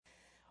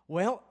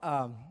Well,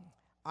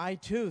 I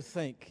too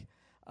think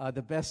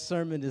the best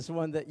sermon is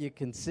one that you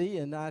can see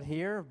and not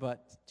hear,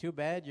 but too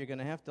bad you're going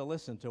to have to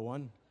listen to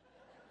one.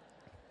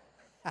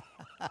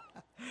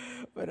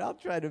 But I'll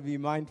try to be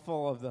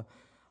mindful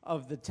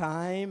of the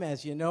time.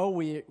 As you know,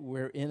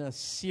 we're in a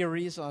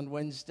series on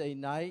Wednesday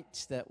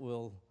nights that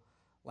will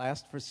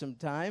last for some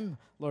time,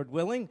 Lord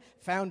willing,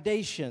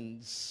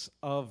 Foundations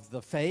of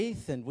the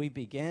Faith, and we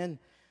began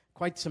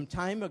quite some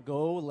time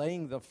ago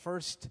laying the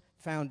first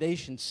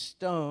foundation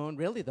stone,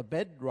 really the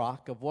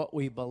bedrock of what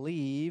we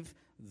believe,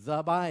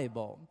 the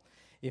Bible.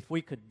 If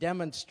we could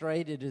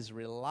demonstrate it is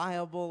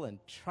reliable and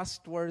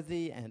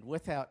trustworthy and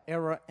without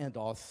error and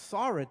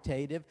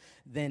authoritative,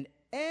 then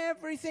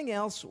everything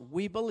else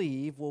we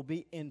believe will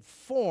be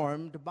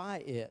informed by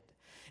it.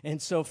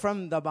 And so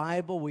from the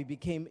Bible, we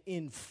became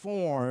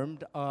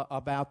informed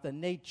about the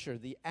nature,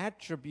 the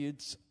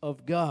attributes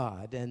of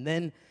God, and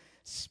then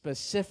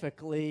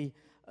specifically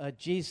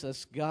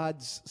Jesus,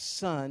 God's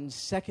Son,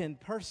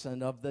 second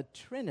person of the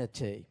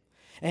Trinity.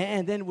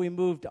 And then we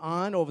moved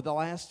on over the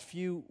last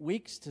few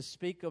weeks to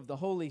speak of the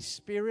Holy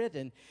Spirit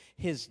and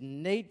His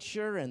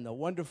nature and the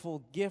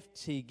wonderful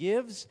gifts He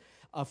gives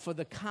for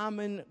the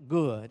common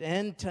good.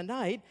 And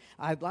tonight,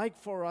 I'd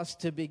like for us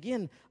to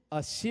begin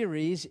a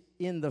series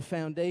in the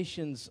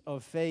Foundations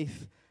of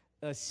Faith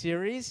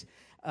series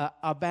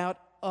about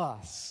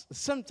us.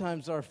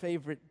 Sometimes our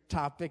favorite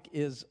topic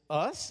is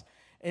us.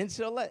 And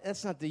so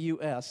that's not the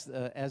U.S.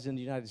 As in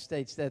the United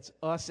States. That's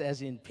us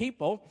as in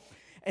people.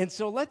 And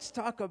so let's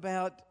talk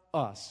about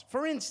us.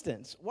 For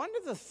instance, one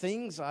of the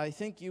things I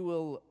think you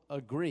will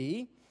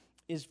agree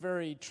is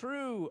very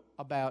true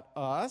about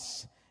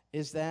us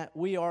is that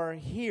we are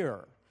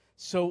here.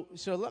 So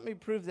let me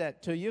prove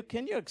that to you.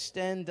 Can you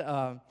extend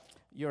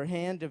your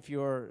hand if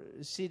you're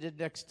seated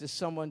next to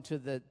someone to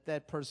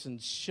that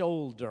person's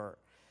shoulder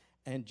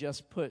and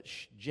just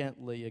push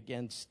gently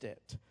against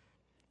it?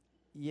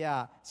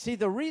 Yeah. See,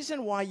 the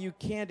reason why you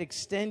can't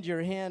extend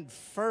your hand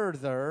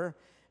further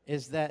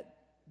is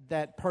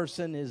that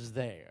person is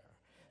there.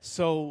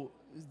 So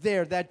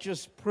that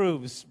just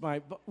proves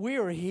we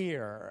are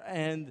here.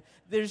 And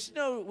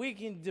we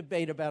can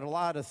debate about a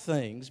lot of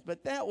things,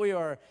 but that we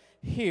are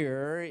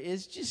here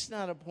is just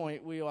not a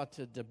point we ought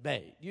to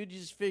debate. You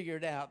just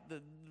figured out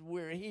that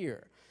we're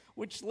here,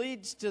 which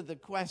leads to the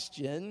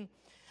question,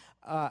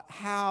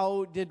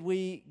 how did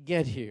we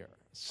get here?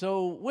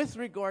 So with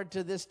regard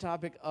to this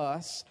topic,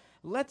 us,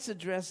 let's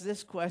address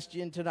this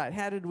question tonight.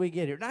 How did we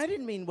get here? Now, I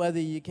didn't mean whether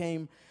you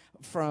came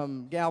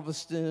from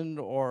Galveston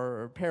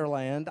or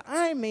Pearland.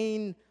 I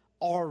mean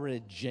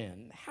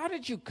origin. How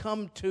did you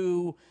come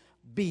to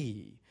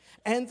be?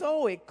 And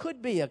though it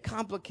could be a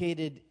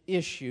complicated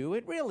issue,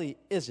 it really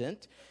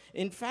isn't.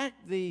 In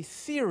fact, the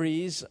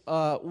theories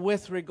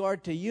with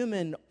regard to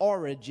human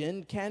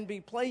origin can be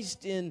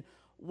placed in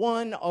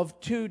one of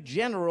two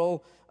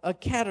general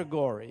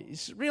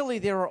categories. Really,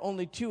 there are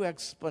only two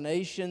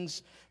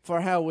explanations for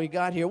how we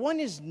got here. One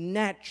is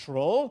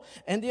natural,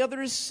 and the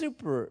other is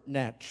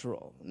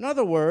supernatural. In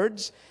other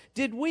words,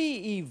 did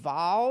we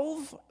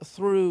evolve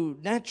through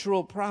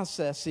natural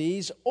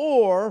processes,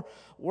 or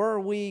were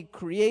we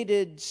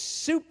created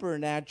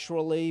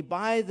supernaturally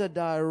by the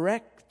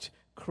direct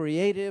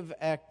creative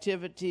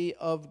activity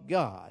of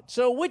God?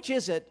 So which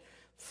is it,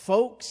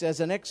 folks, as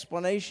an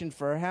explanation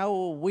for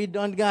how we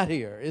done got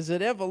here? Is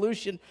it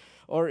evolution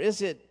or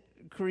is it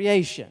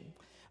creation?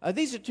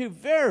 These are two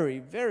very,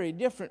 very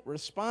different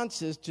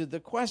responses to the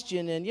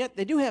question, and yet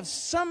they do have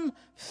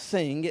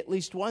something, at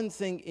least one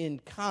thing in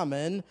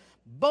common.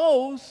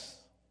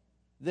 Both,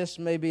 this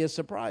may be a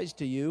surprise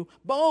to you,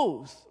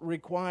 both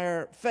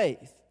require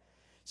faith.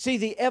 See,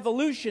 the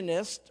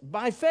evolutionist,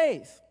 by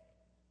faith,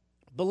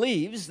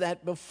 believes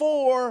that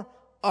before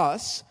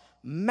us,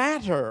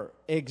 matter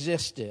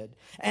existed,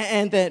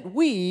 and that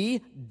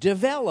we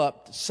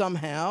developed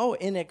somehow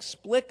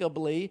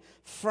inexplicably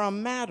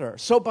from matter.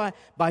 So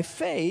by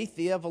faith,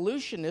 the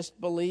evolutionist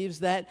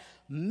believes that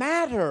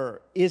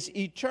matter is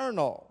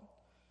eternal.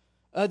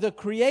 The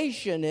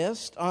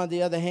creationist, on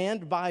the other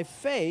hand, by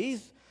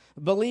faith,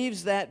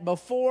 believes that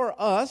before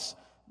us,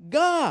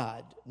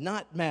 God,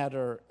 not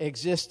matter,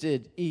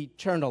 existed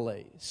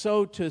eternally.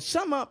 So to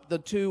sum up the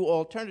two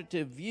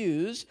alternative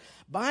views,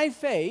 by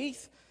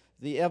faith,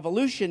 the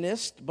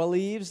evolutionist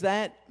believes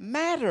that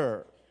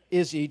matter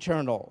is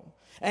eternal.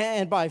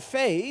 And by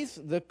faith,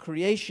 the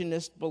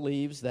creationist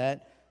believes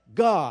that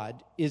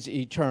God is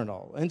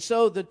eternal. And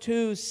so the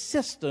two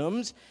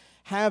systems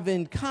have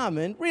in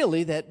common,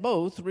 really, that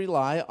both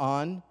rely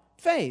on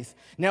faith.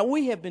 Now,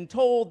 we have been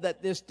told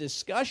that this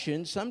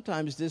discussion,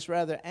 sometimes this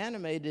rather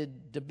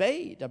animated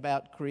debate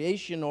about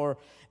creation or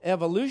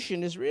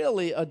evolution, is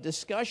really a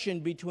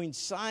discussion between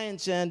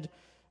science and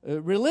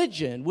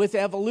religion, with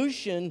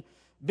evolution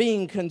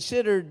being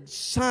considered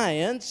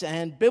science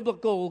and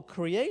biblical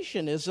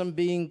creationism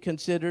being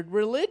considered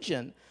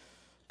religion.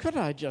 Could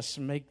I just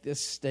make this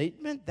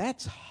statement?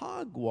 That's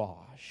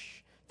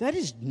hogwash. That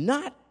is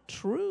not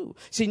true.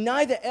 See,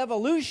 neither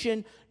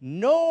evolution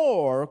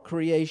nor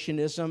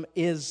creationism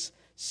is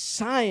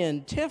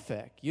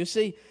scientific. You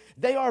see,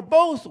 They are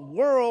both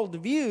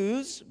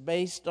worldviews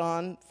based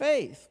on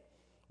faith.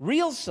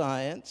 Real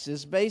science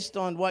is based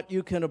on what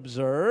you can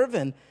observe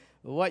and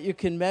what you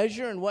can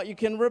measure and what you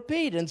can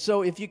repeat. And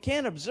so if you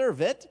can't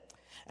observe it,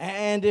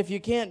 and if you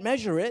can't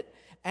measure it,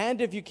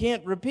 and if you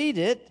can't repeat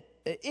it,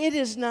 it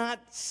is not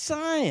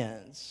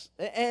science.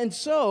 And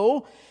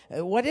so,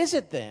 what is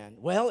it then?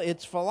 Well,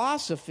 it's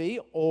philosophy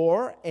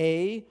or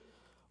a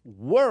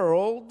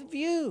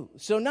worldview.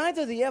 So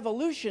neither the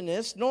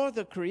evolutionist nor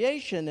the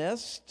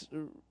creationist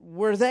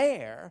were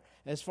there,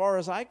 as far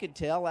as I could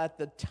tell, at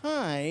the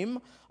time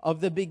of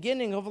the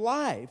beginning of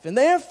life. And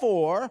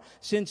therefore,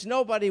 since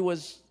nobody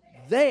was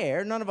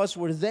there, none of us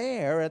were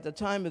there at the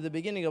time of the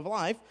beginning of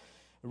life,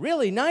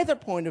 really neither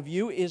point of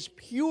view is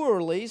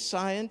purely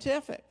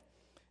scientific.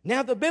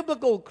 Now, the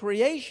biblical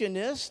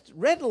creationist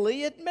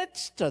readily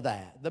admits to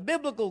that. The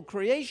biblical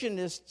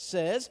creationist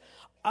says,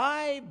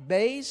 I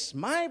base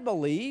my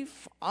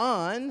belief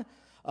on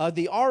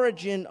the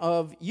origin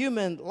of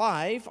human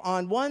life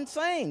on one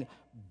thing: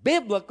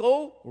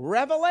 biblical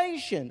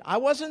revelation. I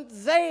wasn't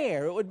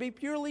there. It would be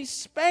purely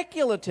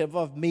speculative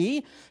of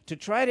me to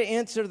try to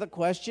answer the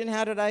question,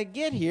 how did I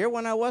get here,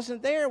 when I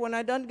wasn't there when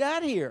I done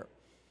got here.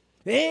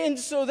 And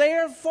so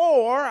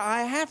therefore,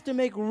 I have to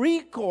make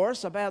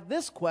recourse about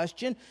this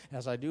question,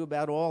 as I do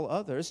about all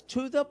others,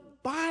 to the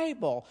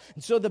Bible.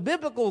 And so the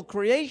biblical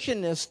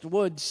creationist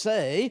would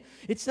say,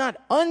 it's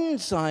not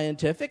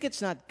unscientific,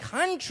 it's not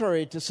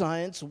contrary to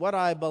science what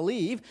I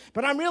believe,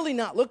 but I'm really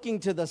not looking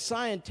to the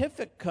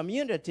scientific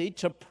community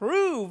to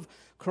prove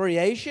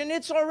creation.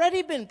 It's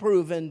already been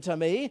proven to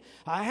me.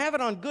 I have it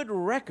on good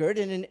record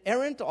in an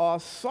inerrant,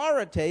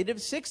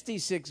 authoritative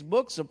 66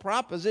 books of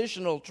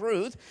propositional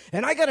truth,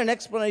 and I got an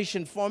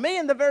explanation for me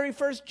in the very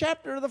first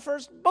chapter of the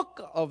first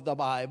book of the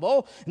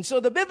Bible. And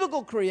so the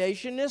biblical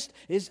creationist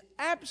is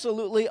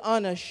absolutely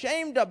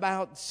unashamed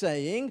about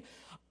saying,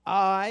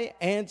 I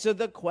answer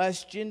the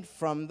question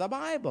from the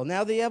Bible.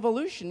 Now, the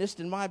evolutionist,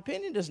 in my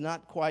opinion, is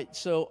not quite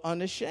so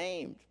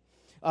unashamed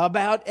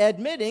about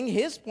admitting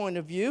his point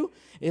of view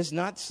is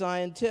not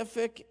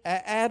scientific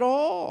at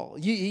all.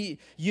 You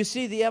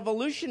see, the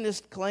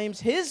evolutionist claims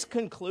his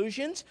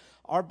conclusions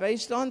are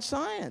based on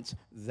science.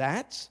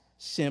 That's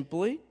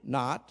simply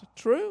not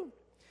true.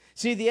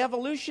 See, the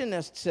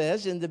evolutionist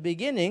says in the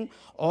beginning,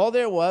 all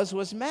there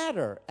was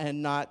matter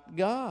and not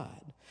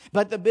God.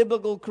 But the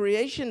biblical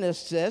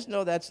creationist says,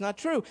 no, that's not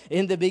true.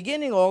 In the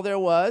beginning, all there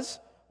was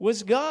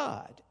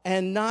God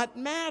and not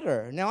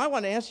matter. Now, I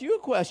want to ask you a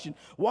question.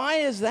 Why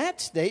is that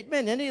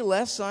statement any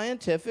less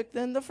scientific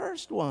than the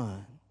first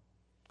one?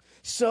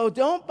 So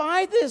don't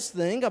buy this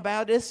thing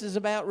about this is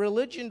about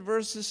religion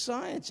versus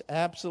science.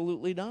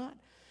 Absolutely not.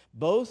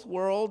 Both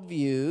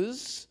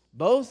worldviews,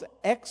 both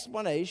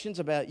explanations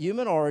about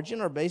human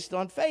origin are based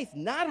on faith,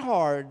 not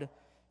hard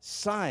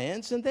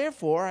science. And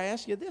therefore, I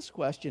ask you this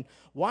question.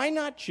 Why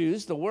not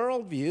choose the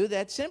worldview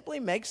that simply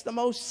makes the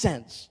most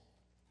sense?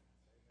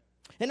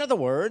 In other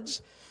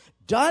words,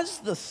 does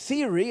the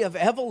theory of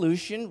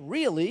evolution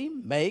really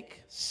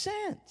make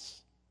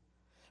sense?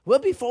 Well,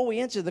 before we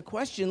answer the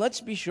question, let's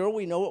be sure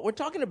we know what we're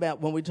talking about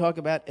when we talk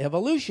about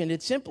evolution.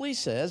 It simply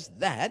says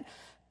that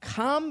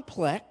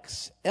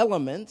complex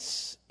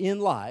elements in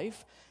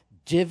life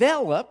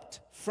developed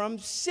from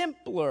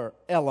simpler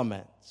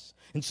elements.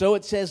 And so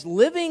it says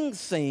living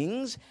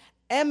things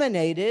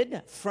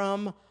emanated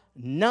from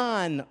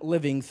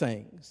non-living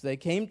things. They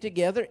came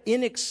together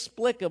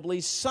inexplicably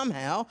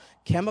somehow,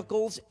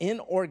 chemicals in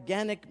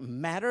organic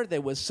matter.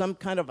 There was some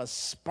kind of a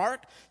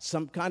spark,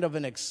 some kind of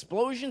an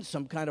explosion,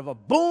 some kind of a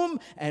boom,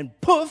 and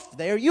poof,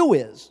 there you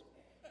is.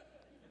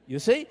 You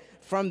see?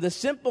 From the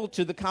simple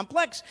to the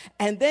complex.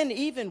 And then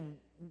even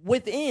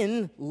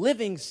within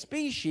living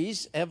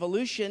species,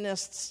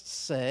 evolutionists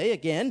say,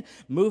 again,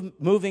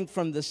 moving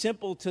from the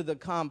simple to the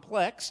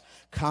complex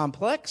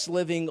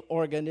living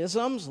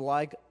organisms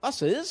like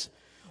us,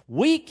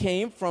 we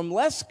came from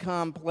less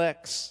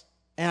complex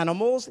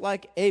animals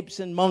like apes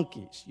and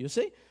monkeys, you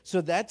see? So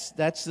that's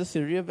the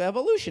theory of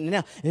evolution.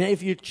 Now,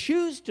 if you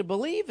choose to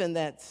believe in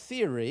that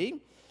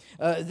theory,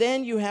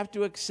 then you have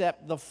to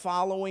accept the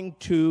following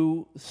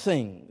two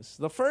things.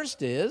 The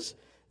first is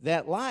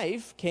that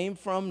life came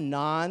from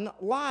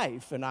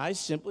non-life. And I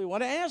simply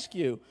want to ask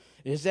you,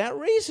 is that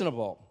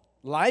reasonable?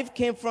 Life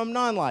came from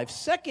non-life.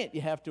 Second,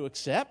 you have to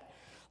accept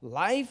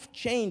life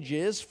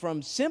changes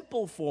from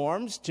simple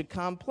forms to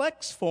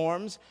complex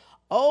forms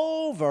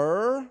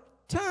over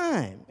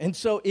time. And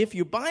so if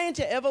you buy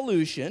into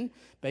evolution,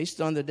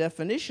 based on the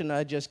definition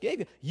I just gave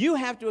you, you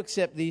have to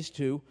accept these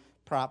two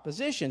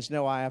propositions.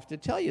 Now, I have to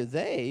tell you,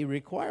 they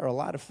require a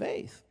lot of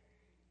faith.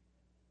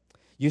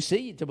 You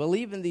see, to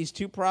believe in these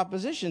two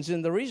propositions,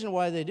 and the reason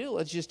why they do,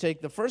 let's just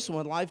take the first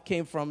one, life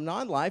came from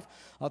non-life.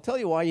 I'll tell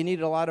you why you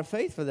need a lot of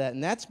faith for that,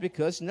 and that's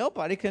because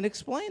nobody can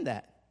explain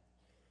that.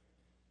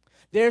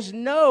 There's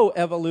no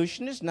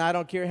evolutionist, and I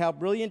don't care how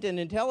brilliant and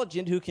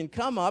intelligent, who can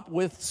come up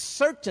with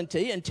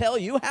certainty and tell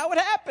you how it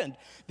happened.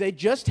 They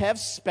just have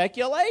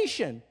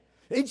speculation.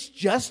 It's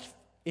just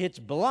It's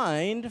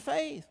blind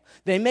faith.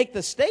 They make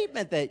the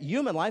statement that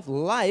human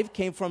life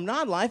came from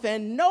non-life,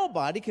 and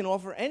nobody can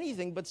offer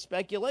anything but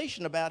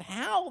speculation about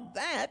how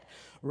that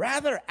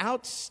rather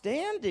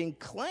outstanding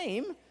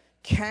claim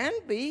can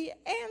be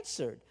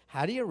answered.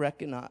 How do you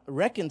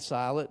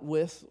reconcile it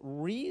with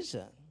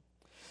reason?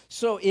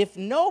 So if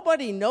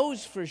nobody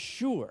knows for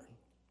sure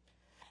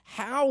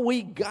how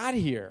we got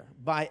here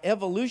by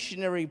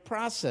evolutionary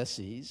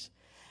processes,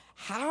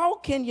 how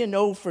can you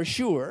know for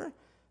sure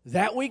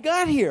that we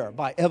got here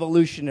by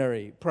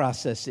evolutionary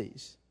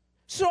processes?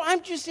 So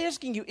I'm just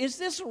asking you, is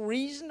this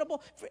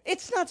reasonable?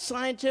 It's not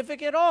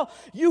scientific at all.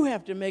 You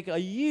have to make a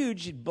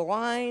huge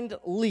blind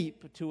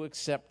leap to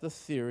accept the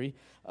theory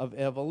of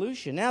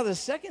evolution. Now, the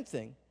second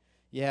thing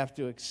you have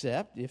to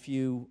accept, if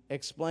you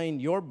explain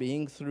your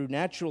being through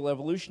natural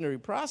evolutionary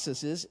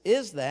processes,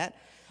 is that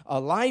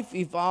life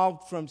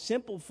evolved from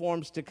simple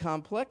forms to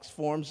complex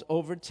forms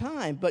over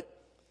time.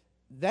 But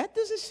that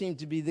doesn't seem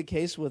to be the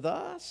case with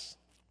us.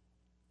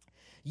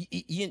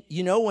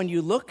 You know, when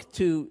you look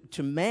to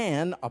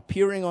man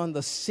appearing on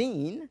the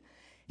scene,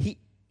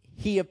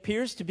 he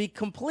appears to be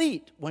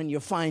complete when you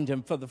find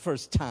him for the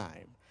first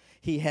time.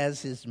 He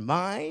has his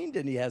mind,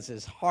 and he has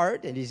his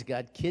heart, and he's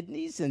got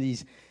kidneys, and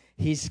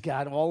he's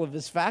got all of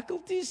his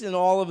faculties and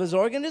all of his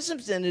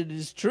organisms. And it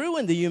is true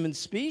in the human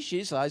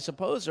species, I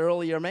suppose,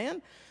 earlier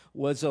man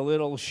was a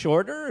little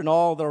shorter and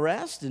all the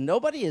rest. And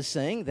nobody is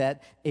saying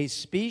that a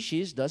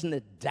species doesn't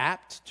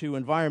adapt to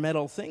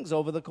environmental things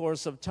over the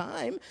course of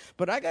time.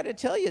 But I got to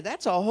tell you,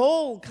 that's a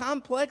whole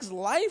complex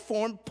life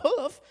form,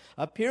 poof,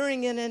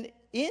 appearing in an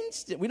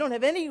instant. We don't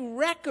have any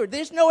record.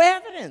 There's no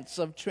evidence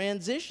of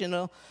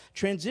transitional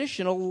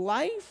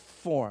life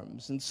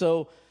forms. And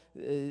so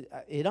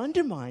it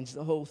undermines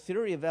the whole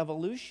theory of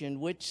evolution,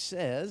 which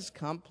says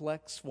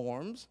complex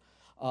forms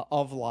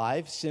of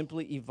life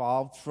simply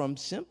evolved from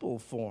simple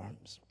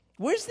forms.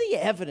 Where's the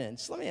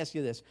evidence? Let me ask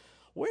you this.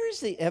 Where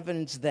is the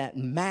evidence that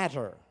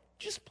matter,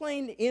 just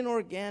plain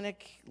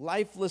inorganic,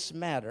 lifeless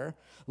matter,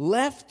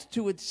 left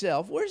to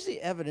itself, where's the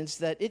evidence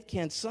that it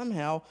can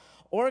somehow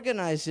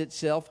organize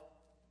itself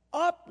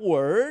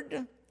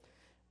upward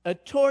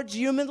towards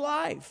human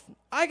life?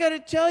 I got to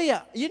tell you,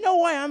 you know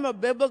why I'm a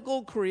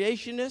biblical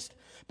creationist?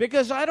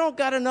 Because I don't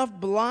got enough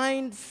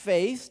blind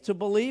faith to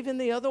believe in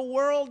the other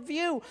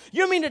worldview.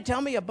 You mean to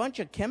tell me a bunch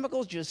of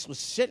chemicals just was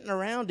sitting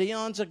around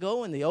eons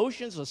ago in the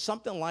oceans or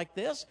something like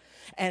this,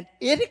 and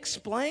it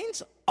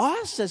explains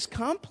us as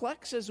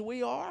complex as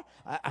we are?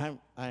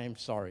 I'm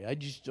sorry, I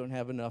just don't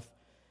have enough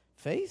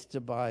faith to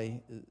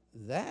buy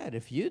that.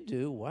 If you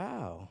do,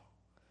 wow,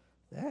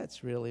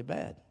 that's really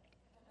bad.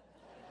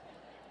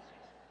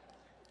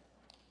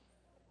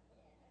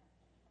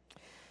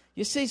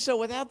 You see, so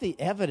without the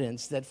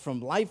evidence that from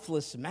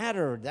lifeless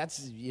matter,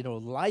 that's,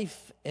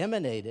 life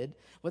emanated,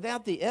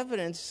 without the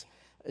evidence,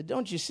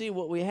 don't you see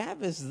what we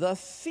have is the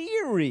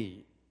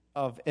theory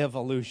of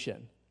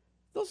evolution.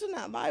 Those are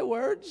not my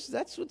words.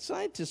 That's what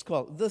scientists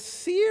call it, the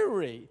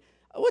theory.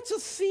 What's a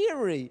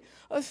theory?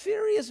 A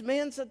theory is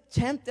man's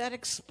attempt at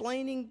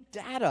explaining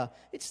data.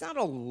 It's not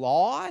a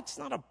law. It's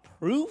not a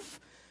proof.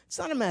 It's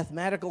not a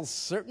mathematical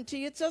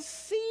certainty. It's a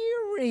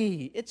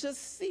theory. It's a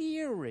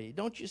theory.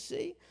 Don't you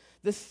see?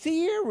 The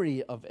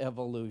theory of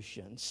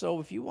evolution. So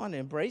if you want to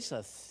embrace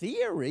a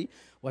theory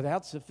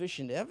without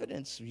sufficient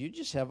evidence, you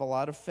just have a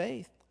lot of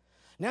faith.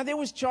 Now, there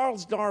was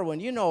Charles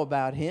Darwin. You know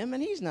about him,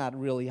 and he's not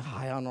really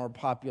high on our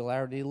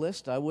popularity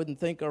list, I wouldn't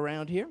think,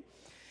 around here.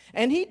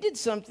 And he did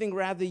something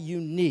rather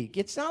unique.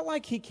 It's not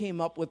like he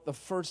came up with the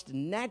first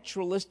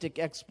naturalistic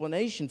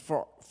explanation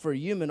for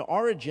human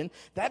origin.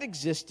 That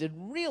existed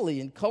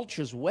really in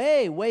cultures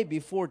way, way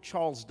before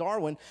Charles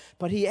Darwin.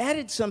 But he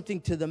added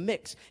something to the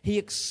mix. He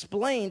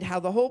explained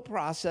how the whole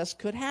process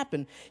could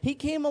happen. He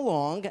came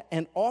along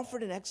and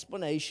offered an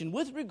explanation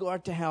with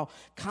regard to how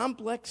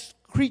complex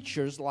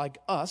creatures like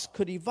us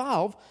could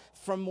evolve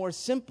from more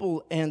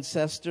simple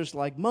ancestors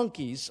like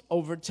monkeys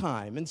over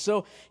time. And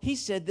so he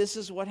said this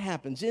is what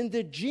happens. In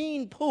the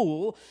gene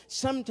pool,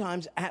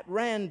 sometimes at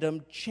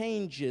random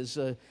changes,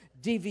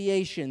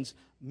 deviations,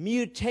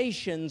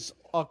 mutations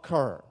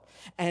occur.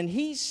 And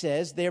he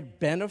says they're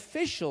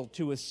beneficial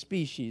to a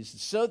species,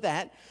 so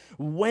that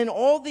when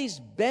all these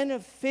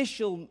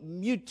beneficial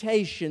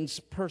mutations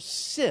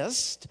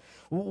persist,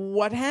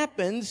 what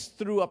happens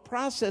through a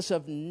process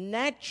of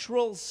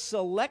natural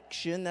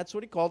selection, that's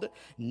what he called it,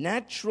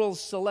 natural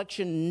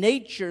selection,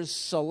 nature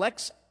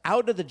selects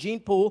out of the gene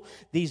pool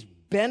these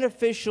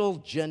beneficial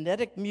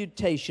genetic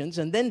mutations,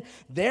 and then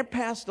they're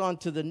passed on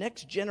to the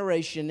next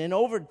generation. And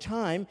over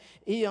time,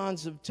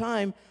 eons of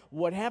time,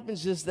 what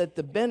happens is that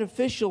the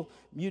beneficial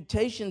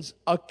mutations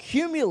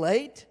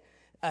accumulate,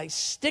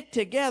 stick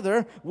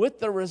together, with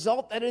the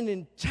result that an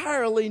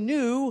entirely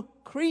new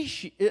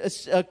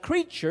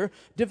creature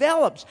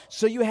develops.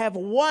 So you have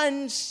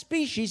one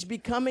species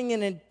becoming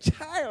an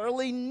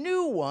entirely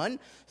new one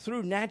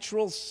through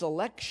natural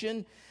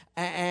selection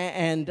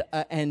and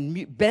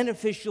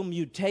beneficial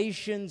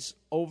mutations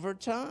over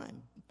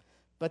time.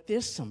 But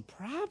there's some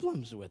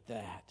problems with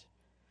that.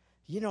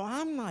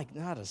 I'm like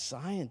not a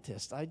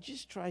scientist. I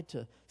just try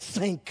to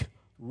think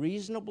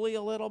reasonably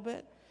a little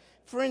bit.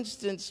 For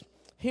instance,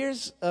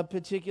 here's a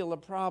particular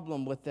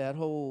problem with that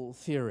whole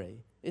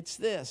theory. It's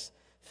this: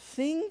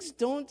 things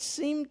don't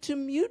seem to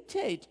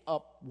mutate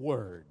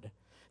upward.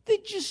 They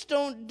just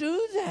don't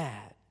do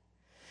that.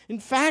 In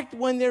fact,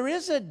 when there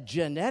is a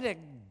genetic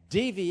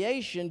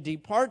deviation,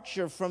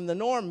 departure from the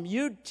norm,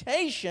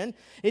 mutation,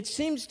 it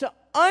seems to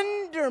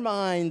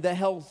undermine the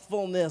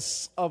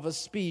healthfulness of a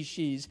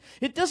species.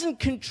 It doesn't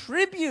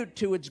contribute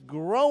to its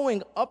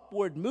growing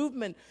upward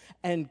movement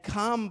and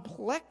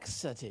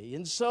complexity.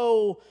 And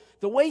so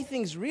the way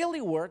things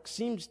really work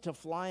seems to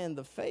fly in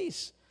the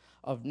face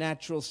of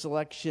natural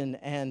selection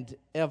and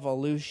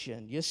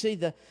evolution. You see,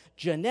 the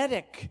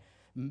genetic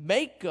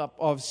makeup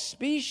of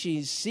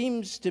species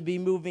seems to be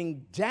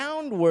moving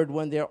downward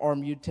when there are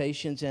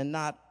mutations and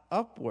not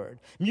upward.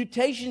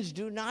 Mutations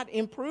do not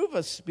improve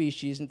a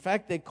species. In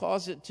fact, they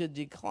cause it to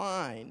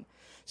decline.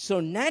 So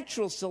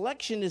natural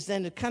selection is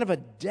then kind of a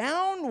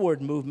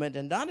downward movement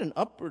and not an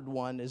upward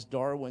one, as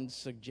Darwin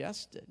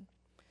suggested.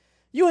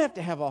 You have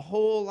to have a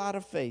whole lot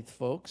of faith,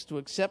 folks, to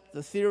accept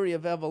the theory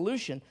of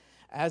evolution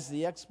as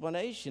the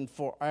explanation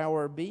for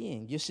our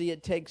being. You see,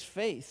 it takes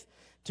faith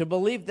to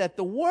believe that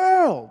the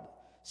world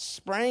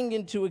sprang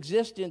into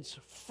existence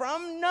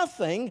from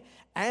nothing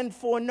and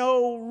for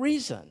no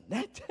reason.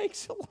 That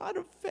takes a lot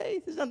of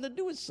faith. It has nothing to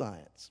do with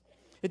science.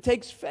 It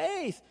takes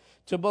faith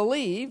to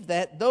believe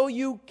that though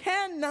you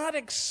cannot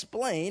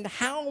explain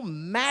how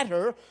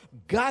matter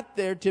got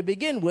there to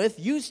begin with,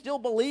 you still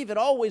believe it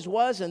always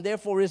was and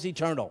therefore is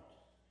eternal.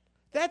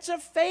 That's a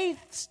faith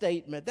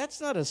statement. That's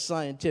not a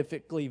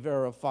scientifically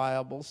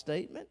verifiable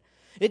statement.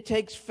 It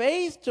takes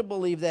faith to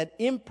believe that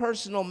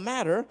impersonal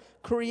matter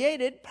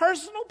created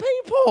personal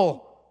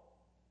people.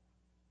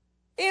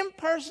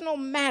 Impersonal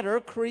matter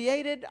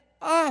created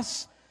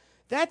us.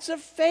 That's a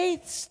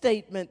faith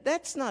statement.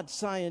 That's not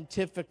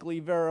scientifically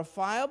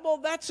verifiable.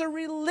 That's a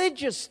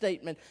religious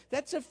statement.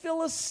 That's a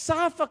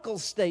philosophical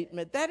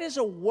statement. That is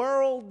a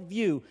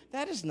worldview.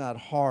 That is not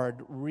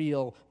hard,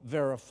 real,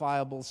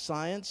 verifiable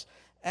science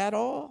at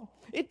all.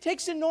 It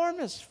takes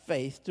enormous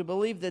faith to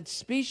believe that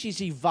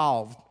species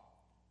evolved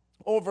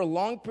over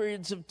long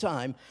periods of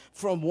time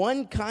from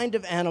one kind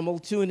of animal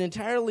to an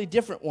entirely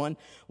different one,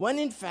 when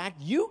in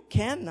fact you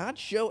cannot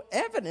show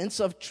evidence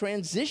of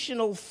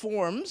transitional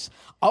forms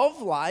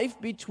of life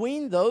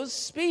between those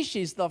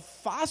species. The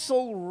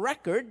fossil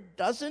record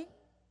doesn't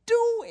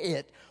do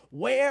it.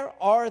 Where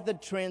are the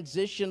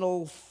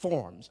transitional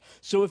forms?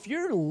 So if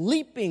you're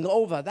leaping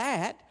over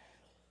that,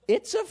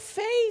 it's a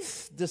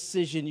faith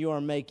decision you're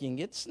making.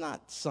 It's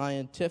not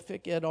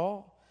scientific at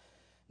all.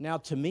 Now,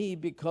 to me,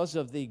 because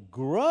of the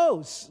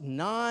gross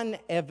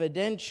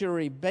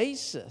non-evidentiary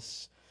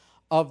basis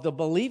of the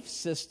belief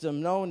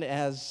system known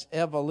as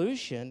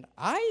evolution,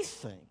 I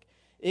think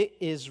it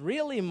is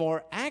really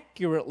more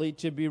accurately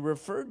to be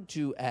referred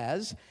to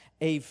as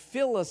a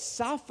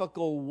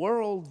philosophical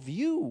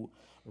worldview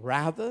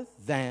rather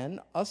than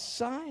a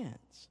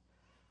science.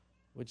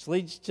 Which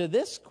leads to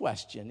this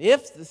question: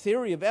 if the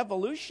theory of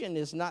evolution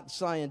is not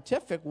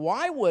scientific,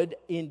 why would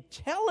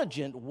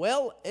intelligent,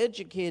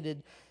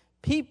 well-educated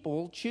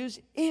people choose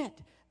it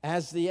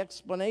as the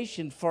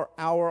explanation for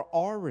our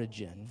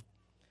origin?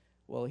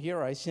 Well,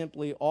 here I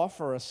simply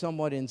offer a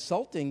somewhat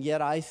insulting,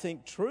 yet I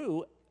think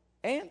true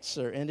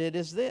answer, and it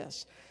is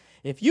this: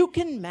 if you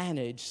can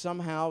manage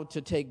somehow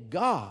to take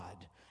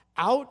God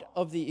out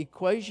of the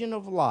equation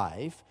of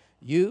life,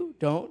 you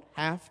don't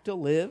have to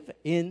live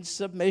in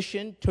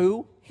submission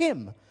to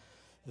Him.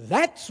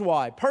 That's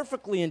why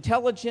perfectly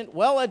intelligent,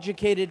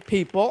 well-educated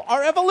people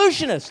are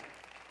evolutionists.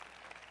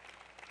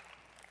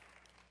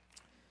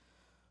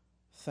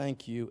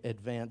 Thank you,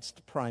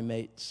 advanced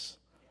primates,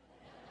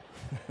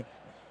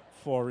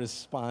 for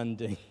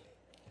responding.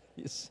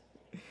 Yes.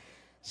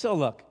 So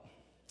look,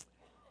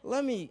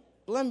 let me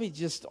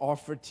just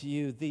offer to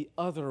you the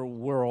other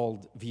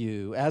world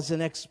view as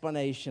an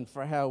explanation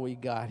for how we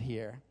got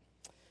here.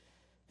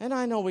 And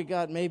I know we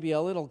got maybe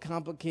a little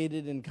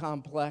complicated and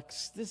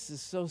complex. This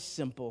is so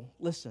simple.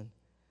 Listen,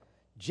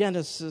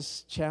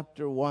 Genesis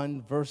chapter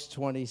 1, verse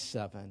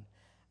 27.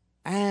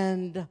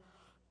 And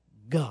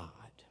God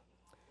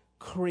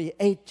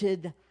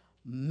created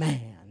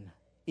man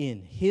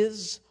in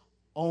His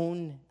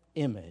own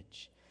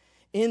image.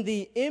 In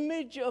the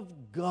image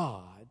of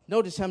God.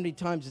 Notice how many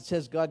times it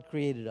says God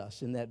created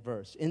us in that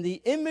verse. In the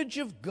image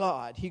of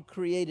God, He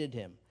created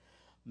him.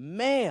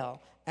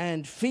 Male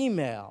and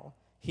female,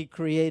 He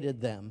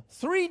created them.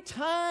 3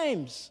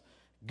 times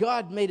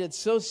God made it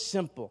so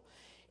simple.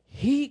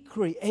 He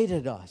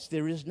created us.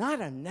 There is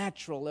not a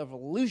natural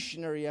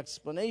evolutionary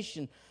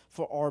explanation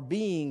for our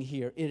being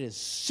here. It is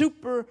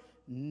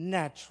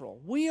supernatural.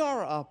 We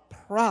are a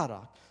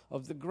product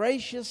of the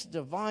gracious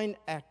divine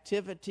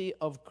activity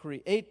of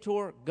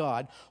Creator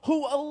God,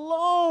 who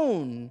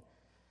alone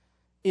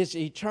is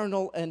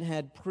eternal and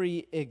had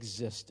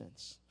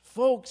pre-existence.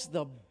 Folks,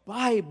 the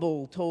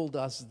Bible told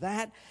us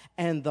that,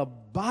 and the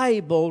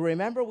Bible,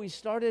 remember we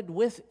started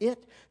with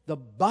it, the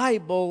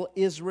Bible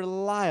is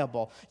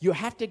reliable. You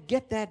have to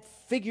get that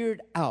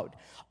figured out.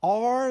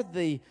 Are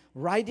the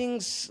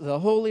writings, the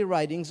holy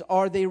writings,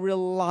 are they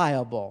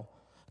reliable?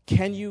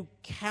 Can you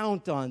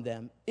count on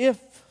them? If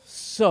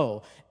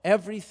so,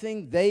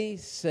 everything they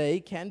say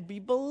can be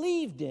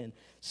believed in,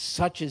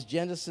 such as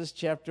Genesis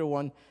chapter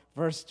 1,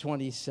 verse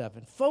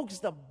 27. Folks,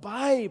 the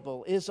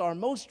Bible is our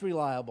most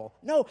reliable.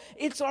 No,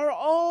 it's our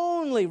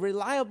only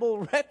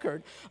reliable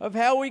record of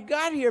how we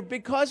got here,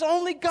 because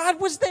only God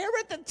was there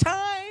at the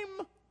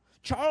time.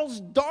 Charles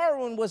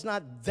Darwin was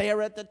not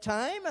there at the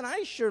time, and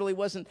I surely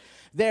wasn't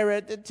there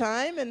at the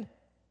time, and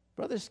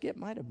Brother Skip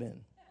might have been.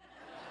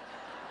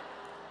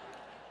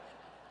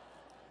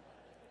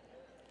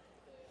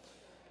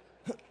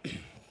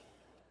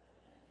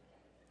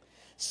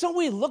 So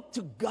we look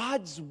to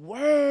God's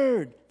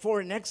Word for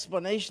an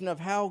explanation of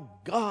how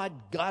God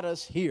got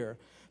us here,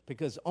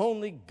 because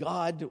only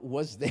God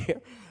was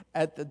there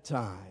at the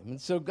time. And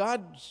so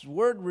God's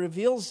Word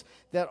reveals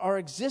that our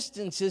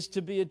existence is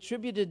to be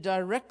attributed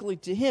directly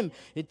to Him.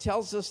 It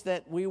tells us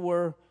that we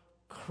were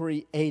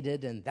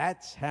created, and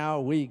that's how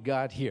we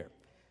got here.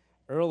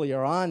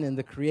 Earlier on in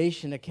the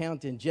creation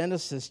account in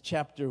Genesis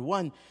chapter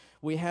 1,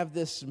 we have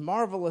this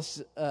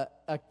marvelous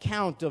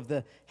account of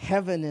the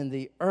heaven and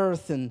the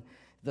earth and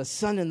the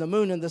sun and the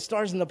moon and the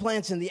stars and the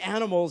plants and the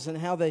animals and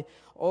how they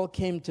all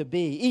came to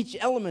be. Each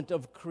element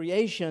of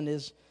creation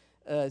is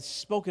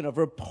spoken of,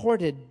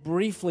 reported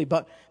briefly,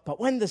 but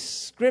when the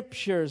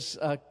scriptures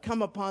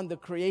come upon the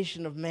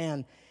creation of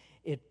man,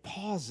 it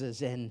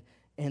pauses and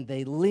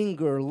they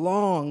linger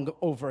long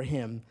over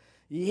him.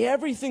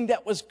 Everything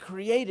that was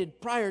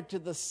created prior to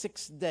the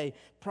sixth day,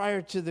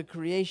 prior to the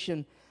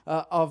creation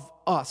of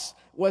us,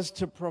 was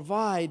to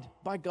provide,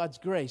 by God's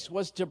grace,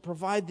 was to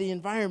provide the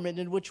environment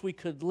in which we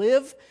could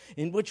live,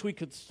 in which we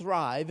could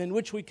thrive, in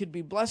which we could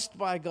be blessed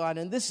by God,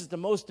 and this is the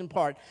most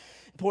important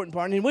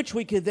part, in which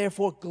we could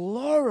therefore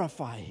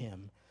glorify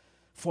Him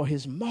for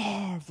His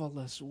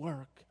marvelous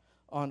work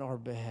on our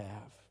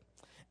behalf.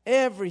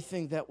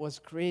 Everything that was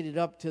created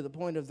up to the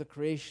point of the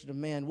creation of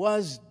man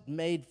was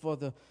made for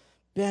the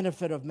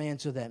benefit of man,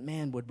 so that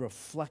man would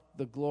reflect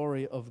the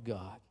glory of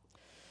God.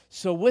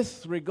 So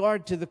with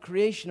regard to the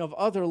creation of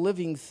other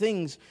living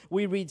things,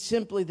 we read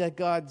simply that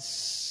God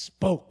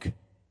spoke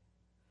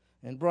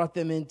and brought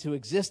them into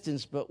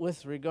existence. But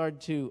with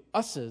regard to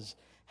us's,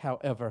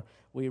 however,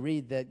 we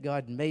read that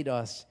God made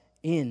us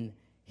in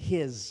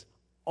His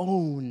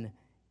own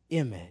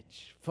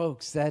image.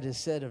 Folks, that is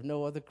said of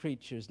no other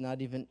creatures,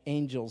 not even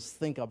angels.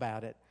 Think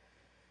about it.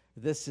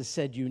 This is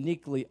said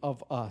uniquely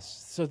of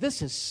us. So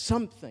this is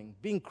something,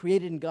 being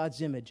created in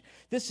God's image.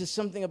 This is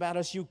something about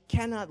us you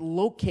cannot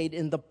locate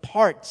in the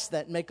parts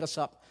that make us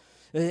up.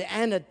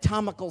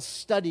 Anatomical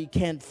study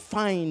can't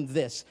find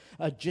this.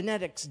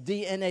 Genetics,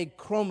 DNA,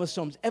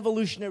 chromosomes,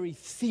 evolutionary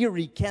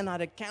theory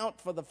cannot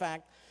account for the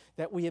fact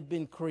that we have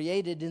been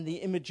created in the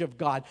image of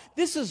God.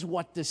 This is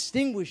what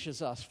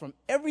distinguishes us from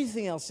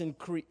everything else in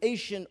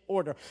creation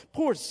order.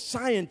 Poor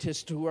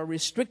scientists who are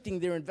restricting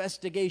their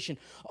investigation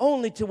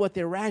only to what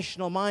their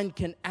rational mind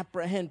can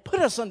apprehend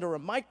put us under a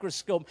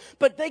microscope,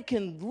 but they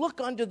can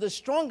look under the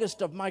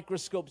strongest of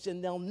microscopes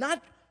and they'll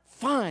not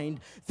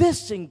find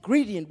this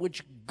ingredient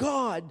which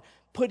God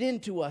put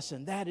into us,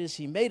 and that is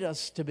He made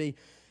us to be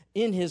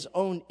in His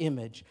own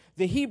image.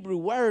 The Hebrew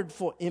word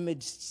for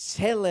image,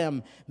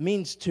 tselem,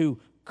 means to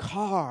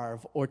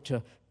carve or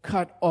to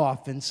cut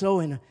off. And so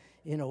in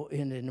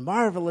a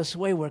marvelous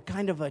way, we're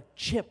kind of a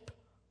chip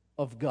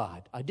of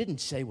God. I didn't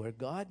say we're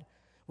God.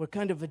 We're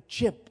kind of a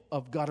chip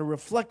of God, a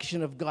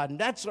reflection of God. And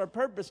that's our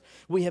purpose.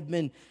 We have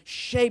been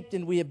shaped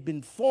and we have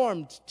been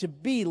formed to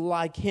be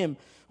like Him.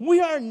 We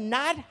are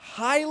not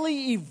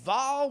highly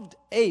evolved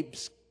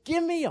apes.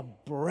 Give me a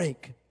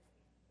break.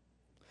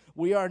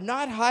 We are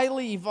not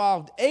highly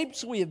evolved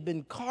apes. We have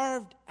been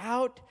carved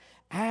out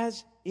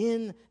as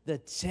in the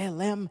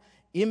tselem,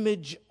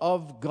 image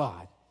of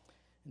God.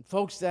 And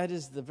folks, that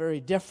is the very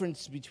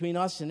difference between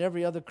us and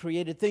every other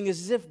created thing.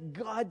 Is as if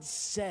God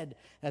said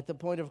at the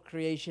point of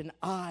creation,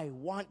 I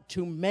want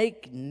to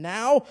make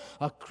now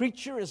a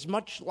creature as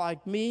much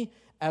like me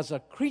as a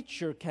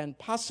creature can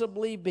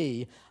possibly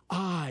be.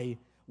 I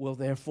will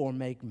therefore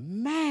make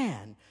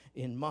man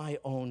in my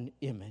own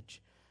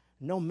image.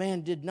 No,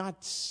 man did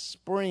not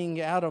spring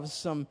out of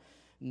some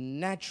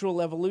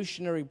natural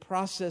evolutionary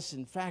process.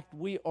 In fact,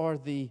 we are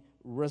the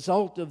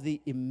result of the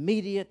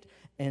immediate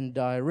and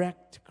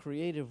direct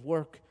creative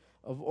work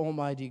of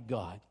Almighty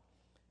God.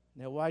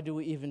 Now, why do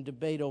we even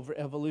debate over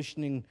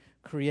evolution and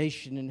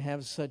creation and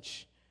have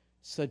such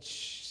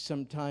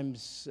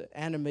sometimes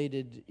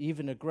animated,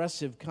 even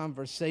aggressive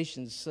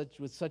conversations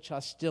with such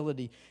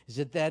hostility? Is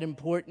it that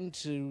important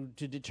to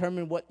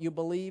determine what you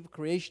believe,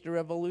 creation or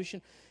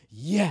evolution?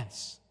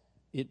 Yes,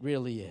 it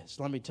really is.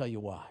 Let me tell you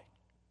why.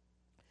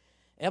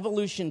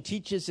 Evolution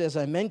teaches, as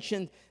I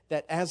mentioned,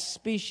 that as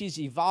species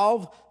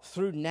evolve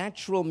through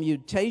natural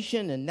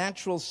mutation and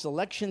natural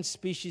selection,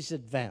 species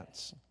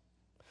advance.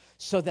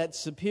 so that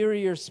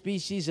superior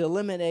species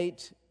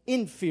eliminate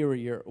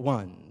inferior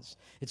ones.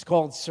 It's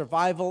called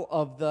survival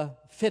of the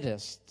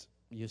fittest,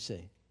 you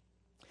see.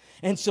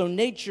 And so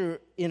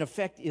nature, in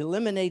effect,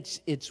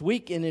 eliminates its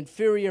weak and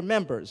inferior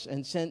members.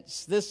 And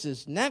since this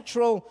is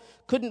natural,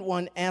 couldn't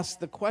one ask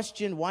the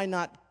question, why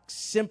not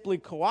simply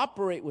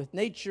cooperate with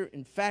nature?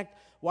 In fact,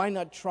 why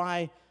not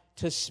try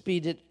to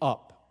speed it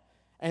up?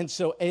 And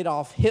so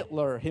Adolf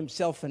Hitler,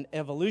 himself an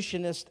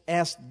evolutionist,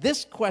 asked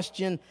this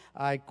question.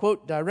 I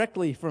quote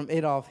directly from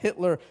Adolf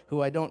Hitler,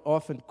 who I don't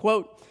often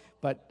quote,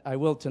 but I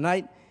will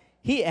tonight.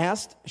 He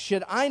asked,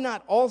 should I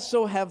not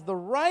also have the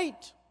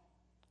right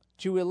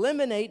to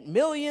eliminate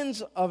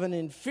millions of an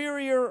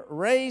inferior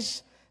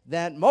race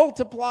that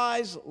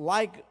multiplies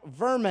like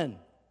vermin?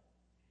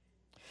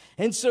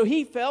 And so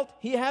he felt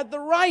he had the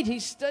right. He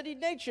studied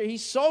nature. He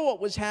saw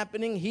what was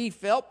happening. He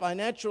felt by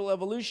natural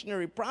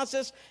evolutionary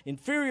process,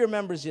 inferior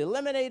members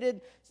eliminated,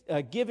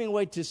 giving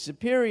way to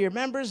superior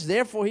members.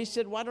 Therefore, he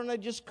said, why don't I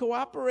just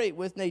cooperate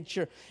with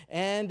nature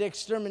and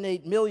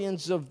exterminate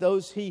millions of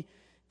those he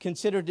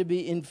considered to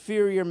be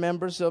inferior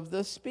members of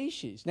the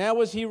species? Now,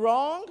 was he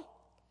wrong?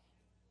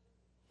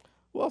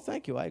 Well,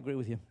 thank you. I agree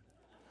with you.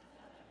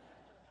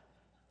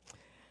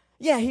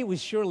 Yeah, he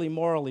was surely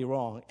morally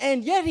wrong,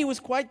 and yet he was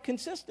quite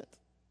consistent.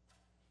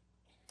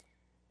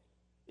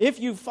 If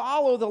you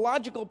follow the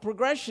logical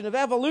progression of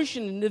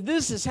evolution, and if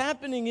this is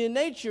happening in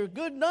nature,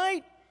 good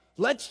night.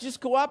 Let's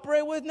just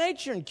cooperate with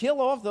nature and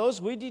kill off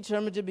those we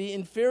determined to be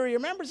inferior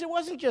members. It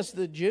wasn't just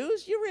the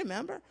Jews, you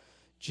remember.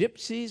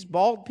 Gypsies,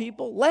 bald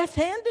people,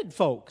 left-handed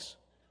folks.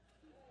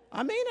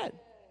 I mean it.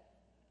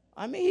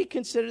 He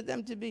considered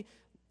them to be.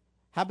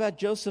 How about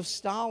Joseph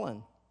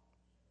Stalin?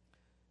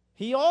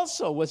 He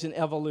also was an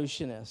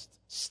evolutionist.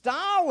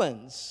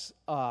 Stalin's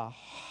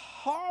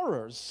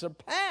horrors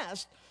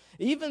surpassed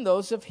even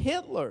those of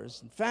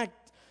Hitler's. In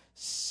fact,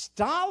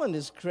 Stalin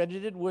is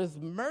credited with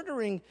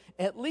murdering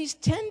at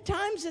least 10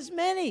 times as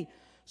many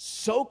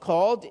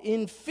so-called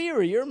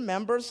inferior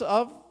members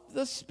of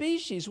the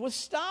species. Was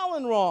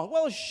Stalin wrong?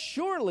 Well,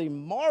 surely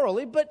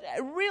morally, but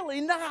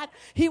really not.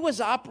 He was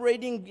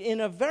operating in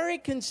a very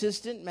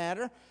consistent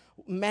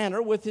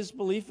manner with his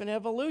belief in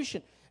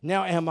evolution.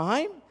 Now, am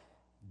I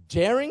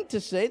daring to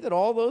say that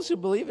all those who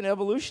believe in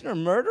evolution are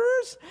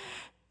murderers?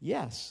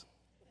 Yes.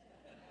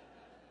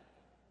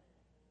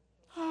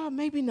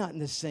 Maybe not in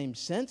the same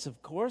sense,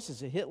 of course,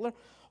 as a Hitler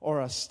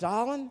or a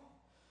Stalin.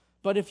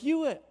 But if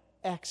you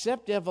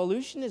accept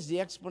evolution as the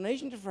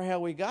explanation for how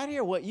we got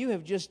here, what you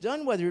have just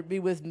done, whether it be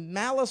with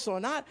malice or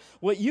not,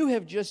 what you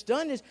have just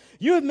done is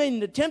you have made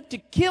an attempt to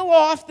kill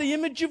off the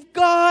image of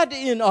God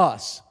in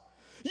us.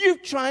 You're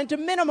trying to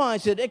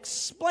minimize it,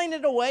 explain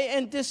it away,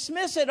 and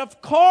dismiss it.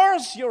 Of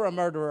course you're a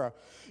murderer.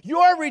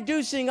 You're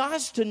reducing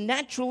us to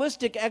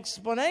naturalistic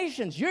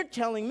explanations. You're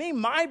telling me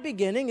my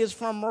beginning is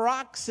from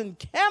rocks and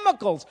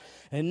chemicals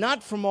and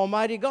not from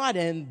Almighty God.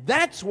 And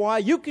that's why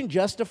you can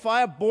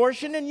justify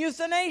abortion and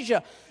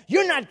euthanasia.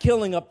 You're not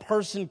killing a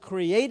person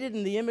created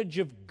in the image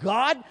of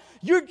God.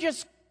 You're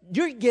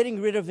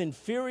getting rid of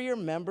inferior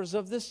members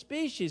of the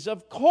species.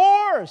 Of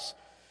course,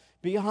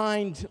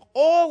 behind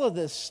all of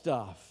this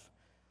stuff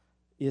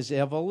is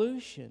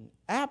evolution.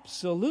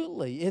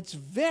 Absolutely. It's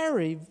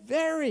very,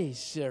 very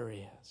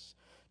serious.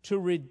 To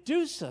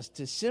reduce us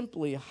to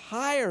simply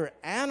higher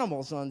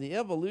animals on the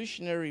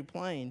evolutionary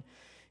plane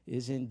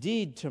is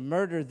indeed to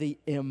murder the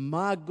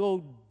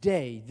imago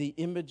Dei, the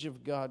image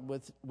of God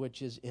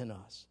which is in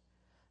us.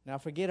 Now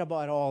forget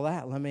about all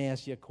that. Let me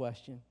ask you a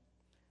question.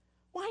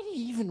 Why do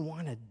you even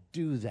want to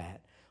do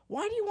that?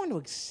 Why do you want to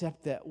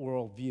accept that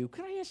worldview?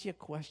 Can I ask you a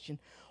question?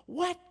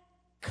 What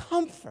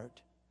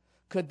comfort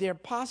could there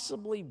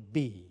possibly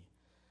be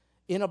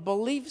in a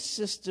belief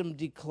system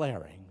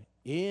declaring,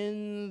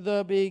 in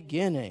the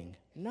beginning,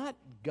 not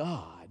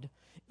God,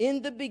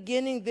 in the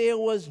beginning there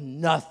was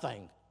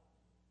nothing,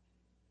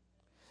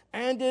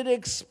 and it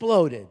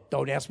exploded?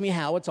 Don't ask me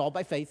how, it's all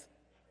by faith.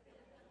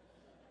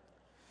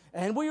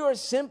 And we are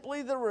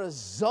simply the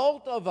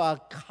result of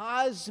a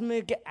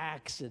cosmic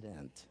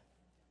accident.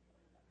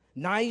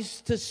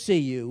 Nice to see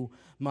you,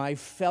 my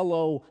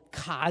fellow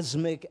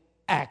cosmic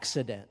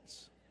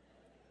accidents.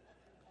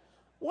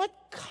 What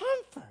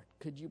comfort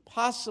could you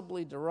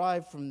possibly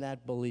derive from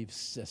that belief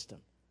system?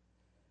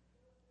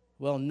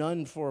 Well,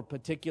 none for a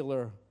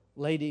particular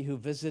lady who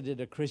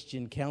visited a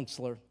Christian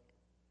counselor.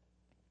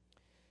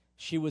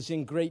 She was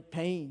in great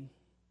pain.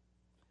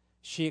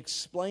 She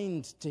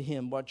explained to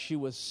him what she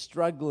was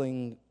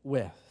struggling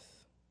with.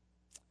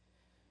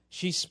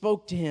 She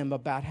spoke to him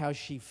about how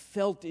she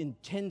felt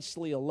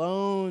intensely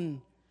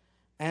alone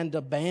and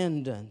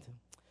abandoned.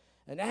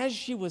 And as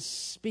she was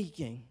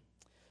speaking,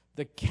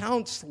 the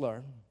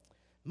counselor,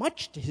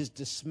 much to his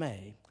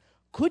dismay,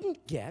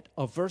 couldn't get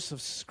a verse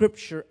of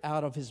Scripture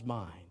out of his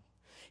mind.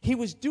 He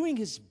was doing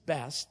his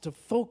best to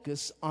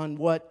focus on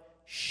what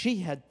she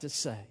had to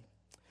say.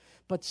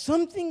 But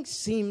something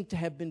seemed to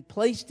have been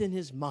placed in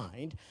his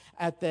mind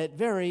at that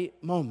very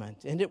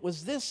moment. And it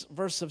was this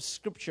verse of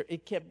Scripture.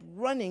 It kept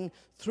running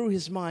through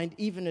his mind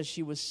even as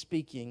she was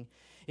speaking.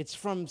 It's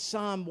from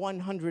Psalm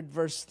 100,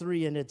 verse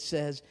 3, and it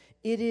says,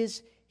 "It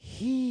is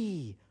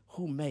He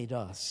who made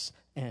us,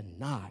 and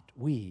not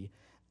we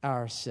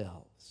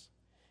ourselves."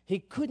 He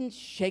couldn't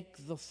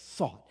shake the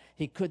thought.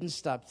 He couldn't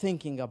stop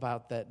thinking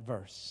about that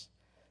verse.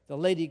 The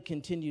lady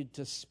continued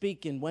to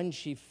speak, and when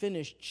she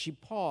finished, she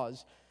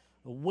paused,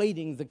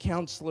 awaiting the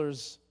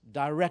counselor's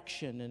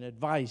direction and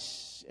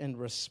advice and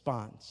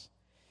response.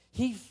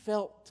 He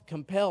felt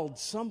compelled,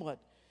 somewhat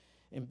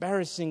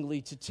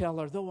embarrassingly, to tell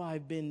her, "Though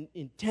I've been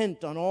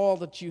intent on all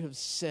that you have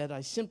said,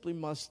 I simply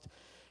must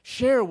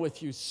share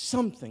with you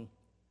something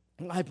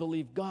I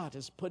believe God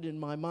has put in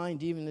my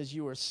mind even as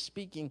you are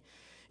speaking.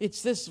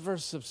 It's this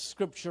verse of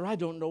Scripture. I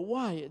don't know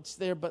why it's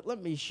there, but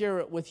let me share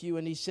it with you."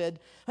 And he said,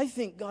 "I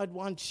think God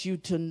wants you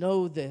to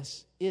know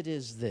this. It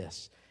is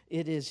this.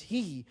 It is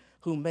He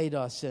who made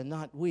us and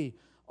not we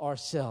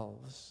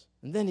ourselves."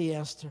 And then he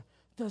asked her,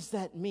 "Does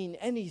that mean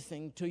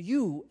anything to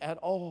you at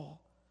all?"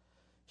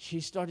 She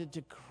started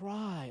to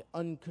cry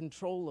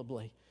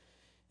uncontrollably.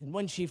 And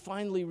when she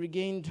finally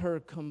regained her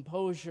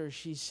composure,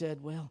 she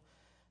said, "Well,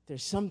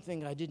 there's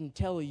something I didn't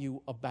tell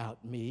you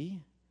about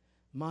me.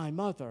 My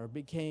mother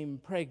became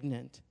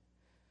pregnant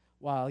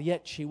while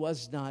yet she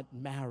was not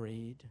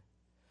married.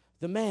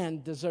 The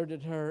man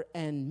deserted her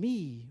and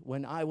me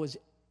when I was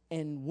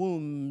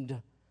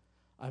enwombed.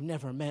 I've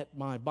never met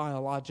my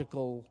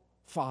biological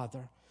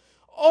father.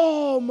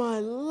 All my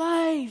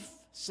life,"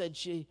 said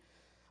she,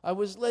 "I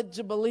was led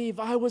to believe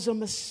I was a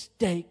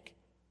mistake.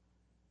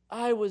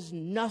 I was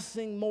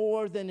nothing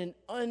more than an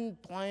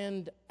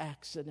unplanned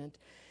accident."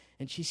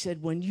 And she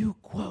said, "When you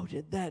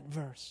quoted that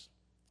verse,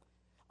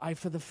 I,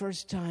 for the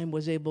first time,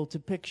 was able to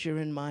picture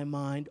in my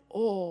mind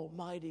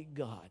Almighty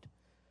God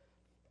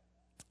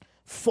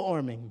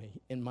forming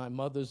me in my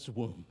mother's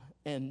womb.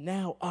 And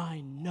now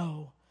I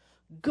know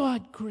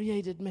God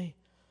created me.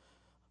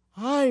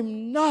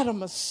 I'm not a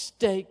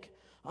mistake.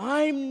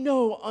 I'm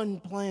no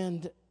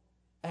unplanned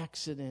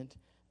accident.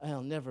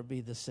 I'll never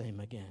be the same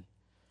again."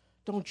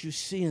 Don't you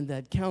see in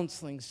that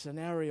counseling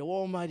scenario,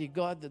 Almighty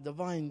God, the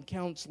divine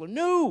counselor,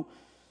 knew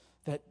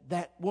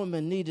that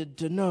woman needed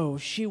to know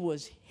she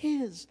was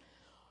His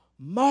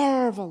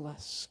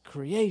marvelous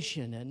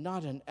creation and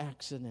not an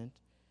accident.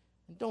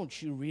 And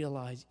don't you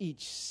realize,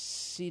 each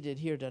seated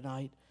here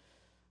tonight,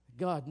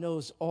 God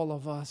knows all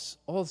of us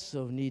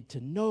also need to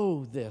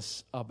know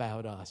this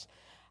about us.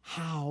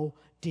 How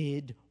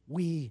did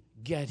we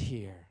get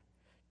here?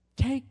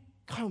 Take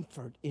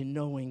comfort in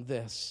knowing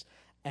this.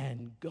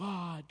 And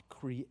God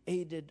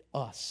created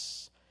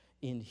us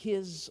in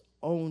His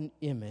own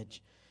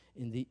image.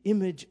 In the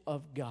image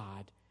of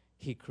God,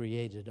 He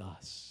created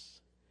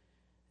us.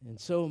 And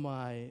so,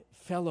 my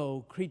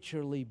fellow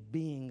creaturely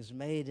beings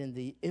made in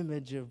the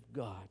image of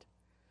God,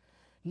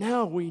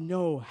 now we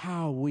know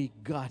how we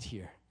got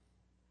here,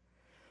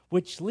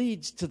 which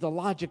leads to the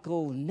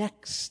logical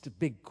next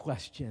big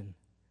question.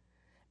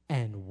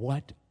 And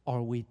what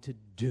are we to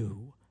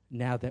do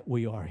now that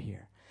we are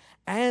here?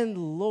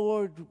 And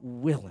Lord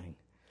willing,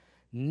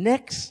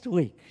 next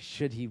week,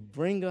 should He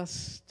bring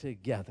us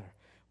together,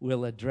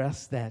 we'll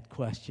address that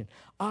question.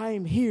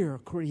 I'm here,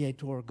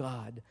 Creator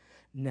God.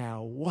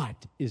 Now,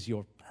 what is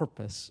your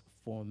purpose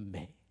for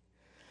me?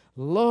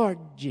 Lord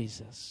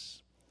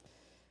Jesus,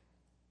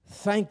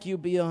 thank you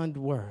beyond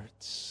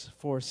words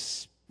for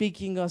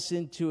speaking us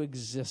into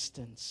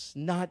existence,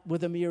 not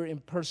with a mere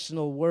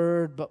impersonal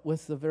word, but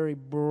with the very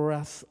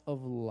breath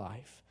of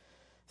life.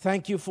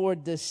 Thank you for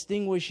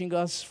distinguishing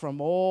us from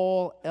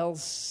all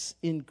else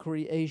in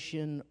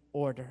creation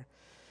order.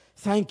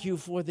 Thank you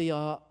for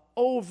the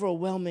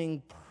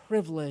overwhelming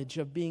privilege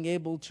of being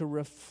able to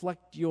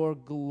reflect your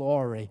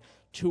glory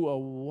to a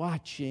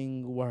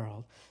watching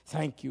world.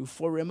 Thank you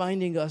for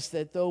reminding us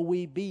that though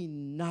we be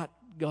not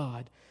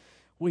God,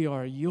 we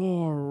are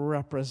your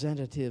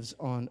representatives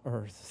on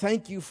earth.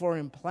 Thank you for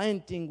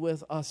implanting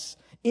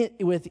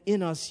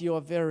within us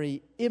your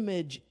very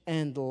image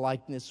and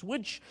likeness,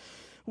 which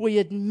we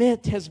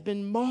admit has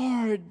been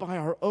marred by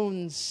our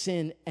own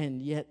sin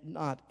and yet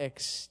not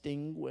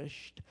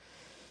extinguished.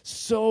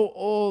 So,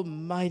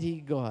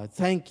 Almighty God,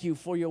 thank you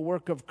for your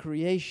work of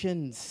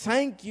creation.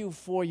 Thank you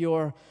for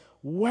your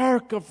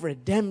work of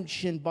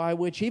redemption by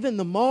which even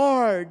the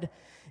marred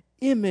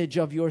image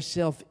of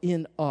yourself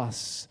in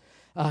us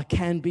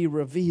can be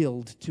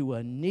revealed to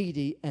a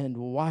needy and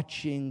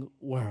watching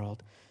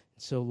world.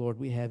 So, Lord,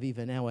 we have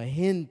even now a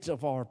hint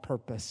of our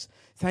purpose.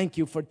 Thank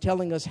you for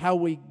telling us how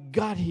we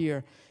got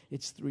here.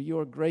 It's through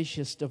your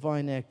gracious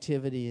divine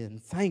activity.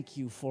 And thank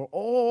you for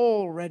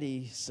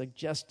already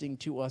suggesting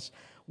to us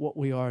what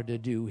we are to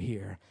do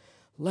here.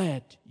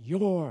 Let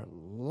your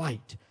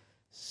light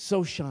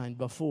so shine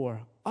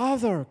before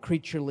other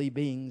creaturely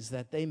beings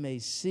that they may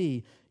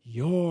see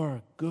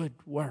your good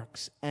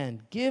works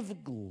and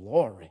give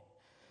glory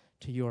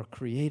to your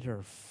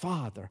Creator,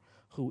 Father,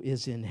 who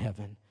is in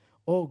heaven.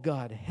 Oh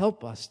God,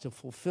 help us to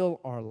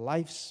fulfill our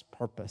life's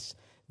purpose.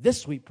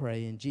 This we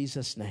pray in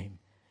Jesus' name.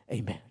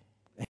 Amen.